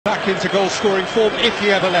back into goal-scoring form if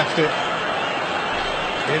he ever left it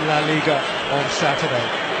in La Liga on Saturday.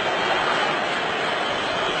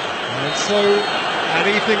 And so, an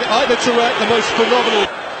evening either to write the most phenomenal,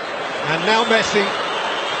 and now Messi,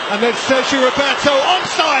 and then Sergio Roberto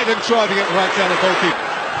onside and driving it right down the goalkeeper.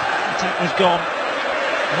 Attack was gone.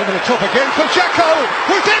 Over the top again for Dzeko,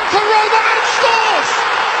 who's in for Roma and scores!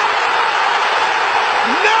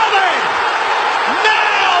 Now then!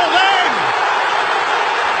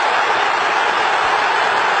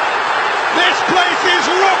 This place is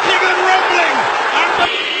rocking and rumbling!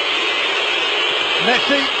 And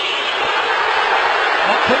Messi,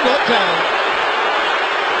 up and not down.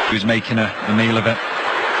 Who's making a meal of it.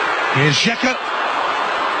 Here's Dzeko.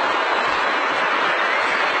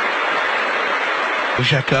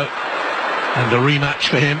 Dzeko, and a rematch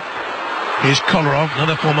for him. Here's Kolarov,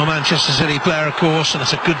 another former Manchester City player, of course, and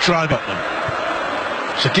it's a good drive at them.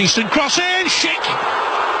 It's a decent cross in, Schick.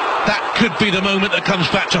 That could be the moment that comes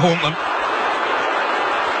back to haunt them.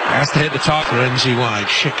 Has to hit the target. Florenzi wide,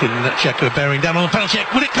 Schick and Dzeko bearing down on the penalty.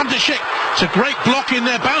 Will it come to Schick? It's a great block in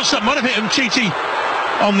there, bounce that might have hit him, Titi.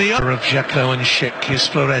 On the other of Dzeko and Schick is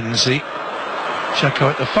Florenzi. Dzeko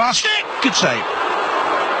at the far stick, good save.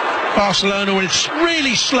 Barcelona is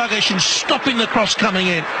really sluggish and stopping the cross coming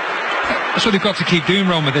in. That's what they've got to keep doing,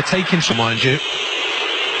 Roma. They're taking some, mind you.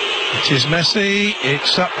 It is Messi.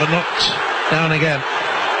 It's up but not down again.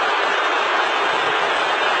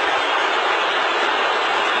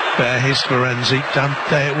 There, here's Florenzi.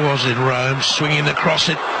 Dante it was in Rome, swinging the cross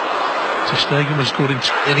in. Ter Stegen was caught in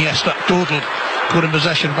Iniesta, dawdled, caught in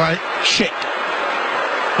possession by Schick.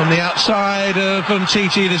 On the outside of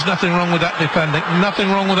Titi, there's nothing wrong with that defending. Nothing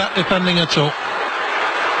wrong with that defending at all.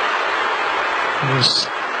 There's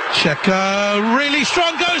Dzeko, really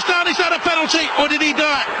strong, goes down, is that a penalty? Or did he do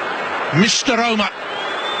it? Mr. Roma.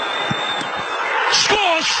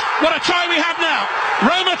 Scores! What a tie we have now.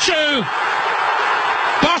 Roma 2.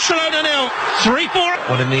 Barcelona 0. 3-4.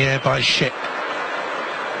 One in the air by Schick.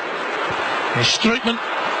 Here's Strootman.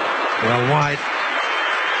 Well wide.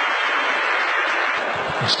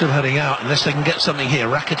 They're still heading out unless they can get something here.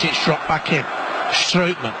 Rakitic drop back in.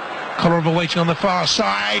 Strootman. Kolarov waiting on the far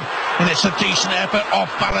side. And it's a decent effort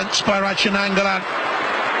off balance by Rachinangalan.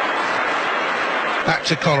 Back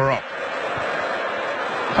to Kolarov.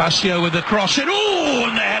 Pasio with the cross in. Ooh,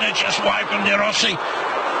 and the header just wide from De Rossi.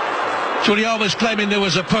 Julian was claiming there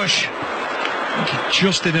was a push. I think he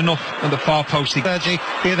just did enough on the far post. Here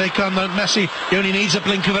they come, though. Messi, he only needs a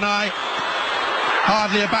blink of an eye.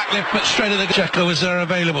 Hardly a backlift, but straight at the Dzeko is there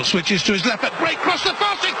available. Switches to his left, but great cross to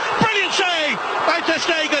Fasting. Brilliant save by Ter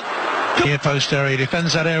Stegen. Near post area,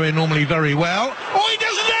 defends that area normally very well. Oh, he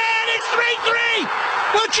doesn't there, it's 3-3.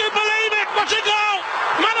 Would you believe it? What a goal!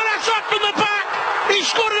 Manolas up from the back. He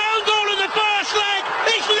scored an own goal in the first leg.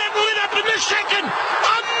 He's leveled it up in the second.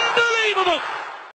 Unbelievable.